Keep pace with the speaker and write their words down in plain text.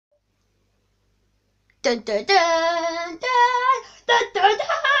Dun dun dun dun dun dun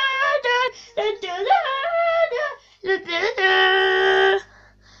dun dun dun dun dun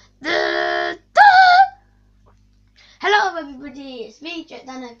dun. Hello everybody, it's me,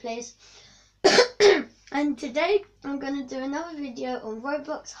 GeckoTuber.disused. And today I'm going to do another video on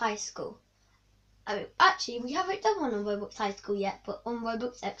Roblox High School. Actually, we haven't done one on Roblox High School yet, but on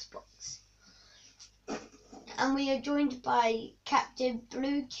Roblox Xbox. And we are joined by Captain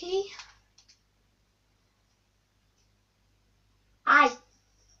Blue Key. Hi.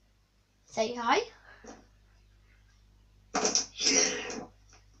 Say hi.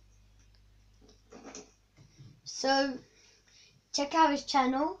 So, check out his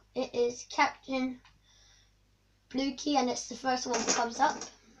channel. It is Captain Blue Key, and it's the first one that comes up.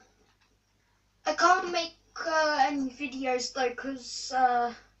 I can't make any videos though because,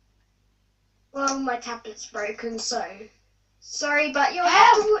 well, my tablet's broken, so sorry, but you'll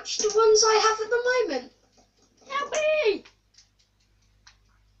have to watch the ones I have at the moment. Help me!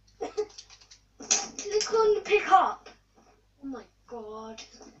 Click on the pick up. Oh my god.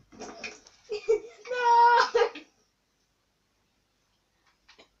 No!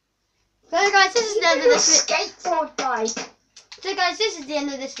 So guys, this is the end of this skateboard bike. So guys, this is the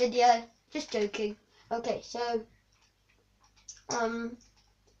end of this video. Just joking. Okay, so I know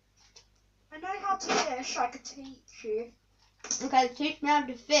how to fish. I could teach you. okay, teach me how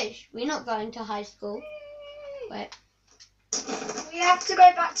to fish. We're not going to high school. Wait. We have to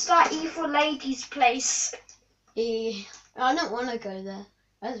go back to that evil lady's place. I don't want to go there.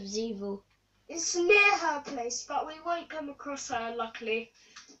 That's evil. It's near her place, but we won't come across her, luckily.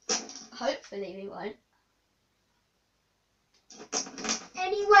 Hopefully we won't.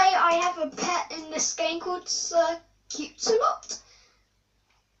 Anyway, I have a pet in this game called GeckoTuber.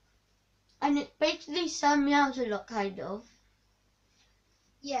 And it basically meows a lot, kind of.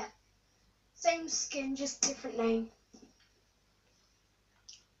 Yeah. Same skin, just different name.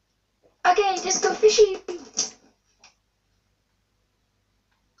 Okay, let's go fishing.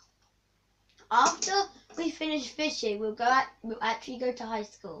 After we finish fishing, we'll actually go to high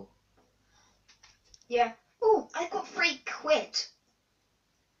school. Yeah. Oh, I got £3.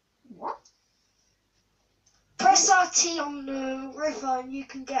 What? Press RT on the river and you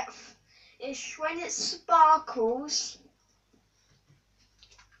can get fish. When it sparkles,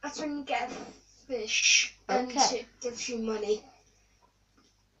 that's when you get a fish. And Okay. it gives you money.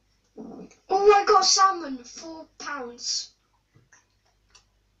 Oh, I got salmon, £4.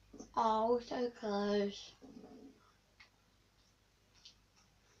 Oh, so close.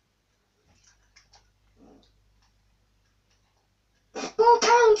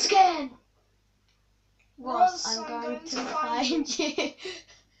 £4 again. Ross, I'm going to find you.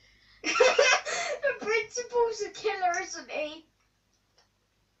 The principal's a killer, isn't he?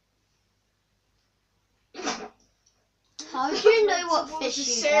 How do you know what fish you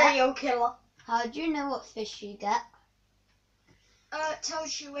get? Serial killer. How do you know what fish you get? It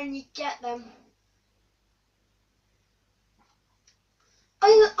tells you when you get them.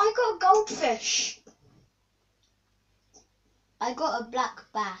 I got a goldfish. I got a black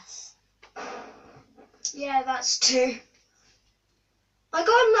bass. Yeah, that's 2. I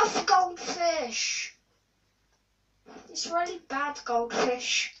got enough goldfish. It's really bad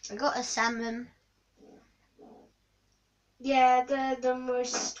goldfish. I got a salmon. Yeah, they're the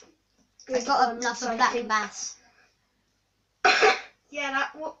most good I got ones, enough I of black think. bass. Yeah,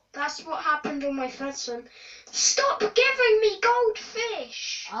 that's what happened on my first one. Stop giving me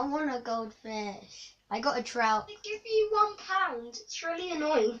goldfish! I want a goldfish. I got a trout. They give you £1. It's really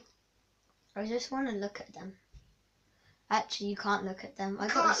annoying. I just want to look at them. Actually, you can't look at them. I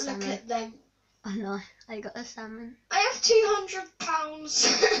got a Can't salmon. look at them. Oh no, I got a salmon. I have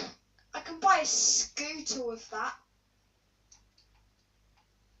 £200. I can buy a scooter with that.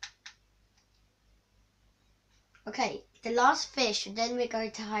 Okay, the last fish, and then we go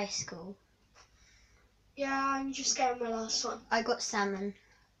to high school. Yeah, I'm just getting my last one. I got salmon.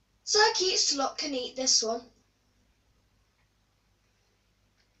 Circuit's lot can eat this one.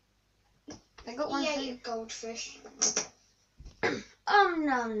 I got one. Yeah, you goldfish. Oh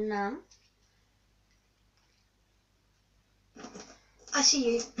no. I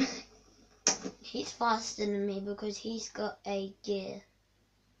see you. He's faster than me because he's got a gear.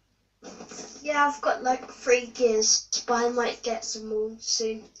 Yeah, I've got like 3 gears, but I might get some more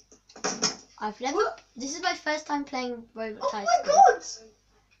soon. I've never. What? This is my first time playing Roblox Oh High my School. god!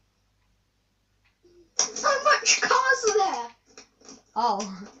 How much cars are there?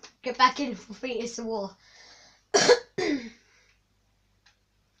 Oh, get back in for free. It's a war.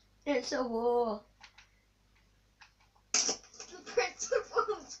 It's a war. The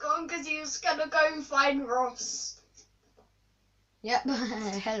principal's gone Tom because he was gonna go and find Ross. Yep.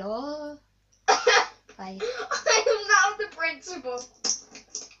 Hello. Bye. I am now the principal.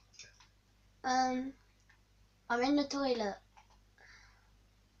 I'm in the toilet.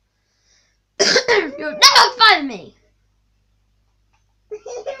 You'll never find me. You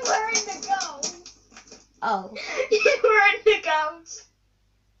were in the goals. Oh. You were in the goals.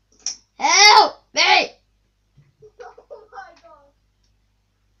 Help me. Oh my god.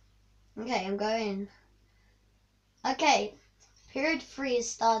 Okay, I'm going. Okay. Period 3 is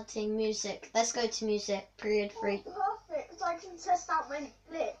starting. Music. Let's go to music. Period 3. Oh, perfect. I can test out my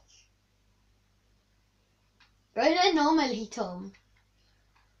glitch. Go there normally, Tom.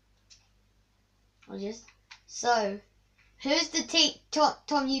 So, who's the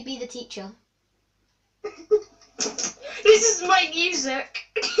Tom, you be the teacher. This is my music.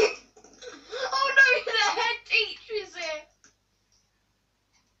 Oh no, the head teacher's here.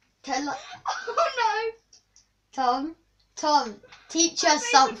 Oh no. Tom, teach us I made a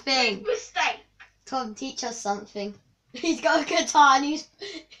something. big mistake. Tom, teach us something. He's got a guitar and he's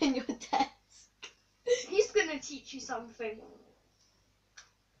in your desk. He's gonna teach you something.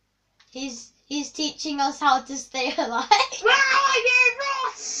 He's teaching us how to stay alive. Where are you,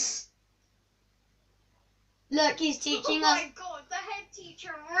 Ross? Look, he's teaching Oh us. my god, the head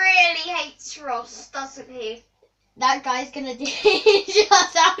teacher really hates Ross, doesn't he? That guy's gonna teach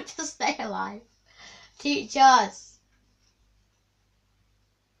us how to stay alive. Teach us.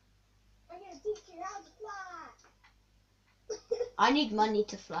 I'm gonna teach you how to fly. I need money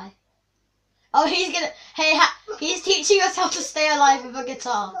to fly. Oh, he's teaching us how to stay alive with a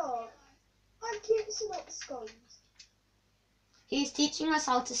guitar. I'm cute, not scones. He's teaching us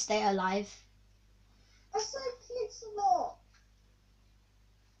how to stay alive. I said cute a lot.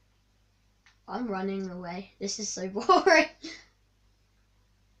 I'm running away. This is so boring.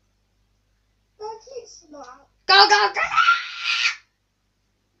 That cute a lot. Go, go, go!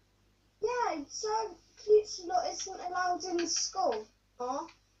 Yeah, so cute a lot isn't allowed in school. Huh?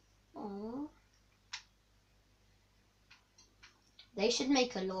 Aww. They should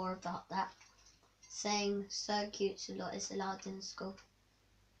make a law about that, saying Sir Cute-a-lot is allowed in school.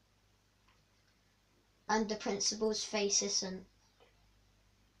 And the principal's face isn't.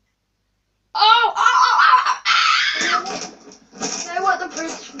 Oh! You know what the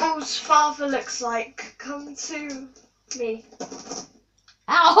principal's father looks like? Come to me.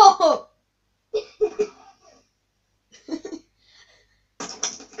 Ow!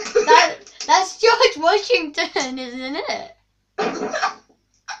 That's George Washington, isn't it?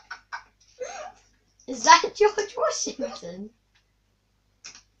 Is that George Washington?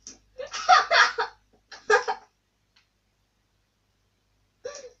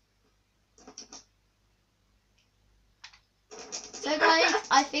 So guys,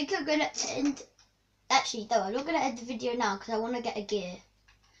 I think I'm gonna end. Actually, no, I'm not gonna end the video now because I want to get a gear.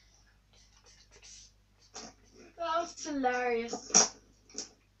 That was hilarious.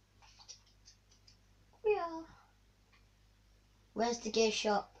 Yeah. Where's the gear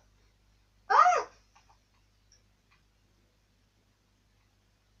shop?